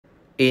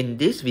In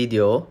this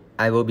video,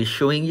 I will be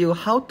showing you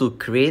how to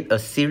create a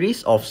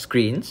series of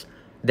screens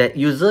that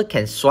user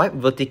can swipe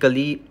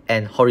vertically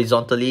and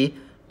horizontally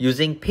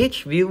using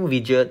PageView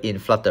widget in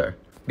Flutter.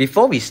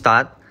 Before we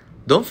start,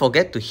 don't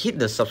forget to hit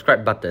the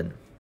subscribe button.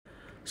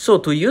 So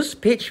to use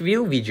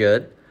PageView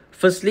widget,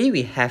 firstly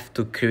we have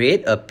to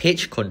create a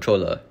page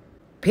controller.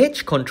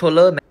 Page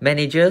controller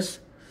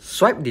manages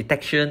swipe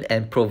detection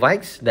and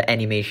provides the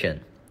animation.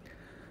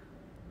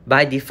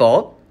 By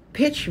default,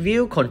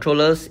 PageView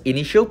Controller's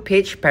initial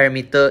page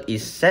parameter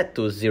is set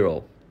to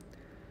 0,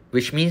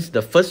 which means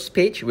the first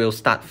page will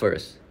start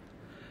first.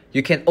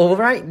 You can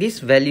override this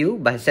value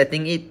by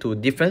setting it to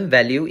different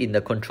value in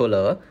the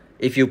controller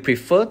if you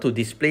prefer to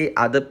display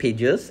other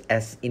pages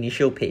as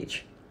initial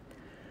page.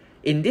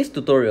 In this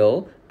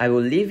tutorial, I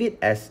will leave it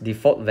as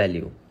default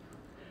value.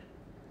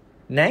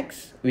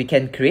 Next, we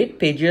can create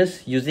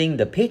pages using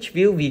the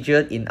PageView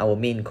widget in our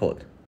main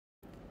code.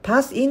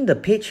 Pass in the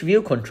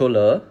PageView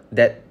controller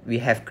that we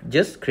have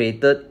just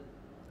created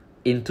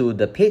into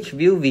the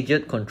PageView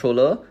widget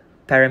controller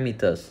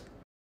parameters.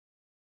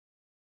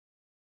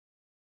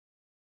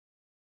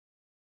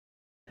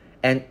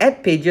 And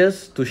add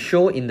pages to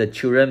show in the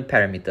children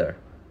parameter.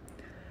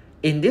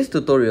 In this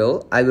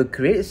tutorial, I will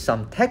create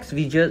some text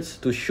widgets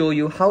to show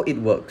you how it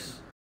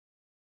works.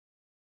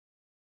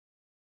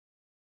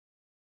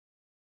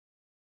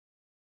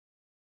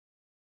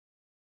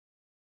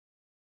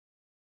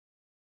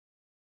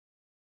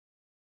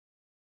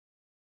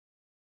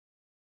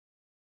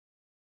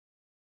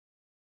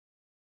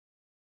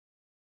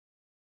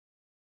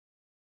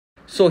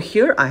 So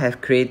here I have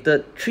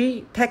created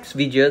 3 text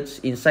widgets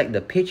inside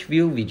the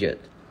PageView widget.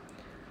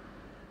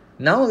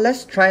 Now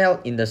let's try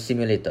out in the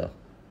simulator.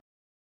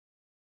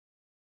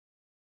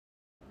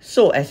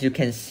 So as you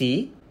can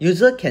see,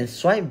 user can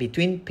swipe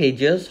between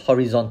pages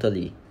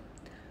horizontally.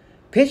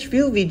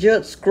 PageView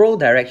widget scroll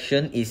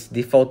direction is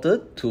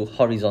defaulted to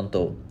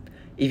horizontal.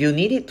 If you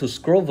need it to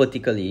scroll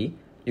vertically,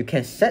 you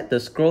can set the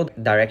scroll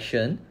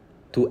direction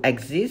to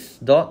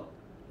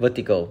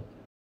axis.vertical.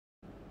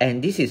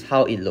 And this is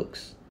how it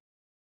looks.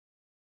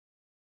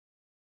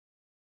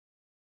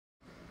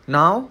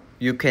 Now,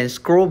 you can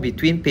scroll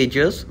between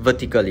pages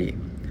vertically.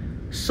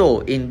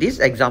 So, in this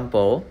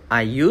example,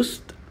 I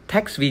used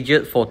text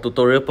widget for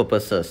tutorial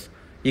purposes.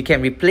 You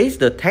can replace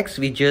the text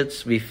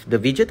widgets with the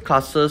widget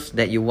classes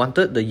that you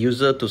wanted the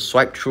user to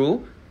swipe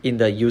through in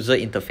the user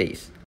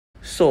interface.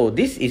 So,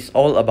 this is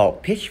all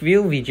about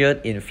PageView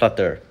widget in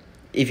Flutter.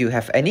 If you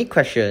have any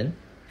question,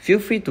 feel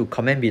free to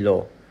comment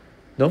below.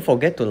 Don't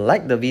forget to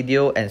like the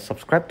video and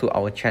subscribe to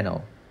our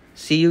channel.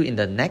 See you in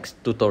the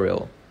next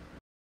tutorial.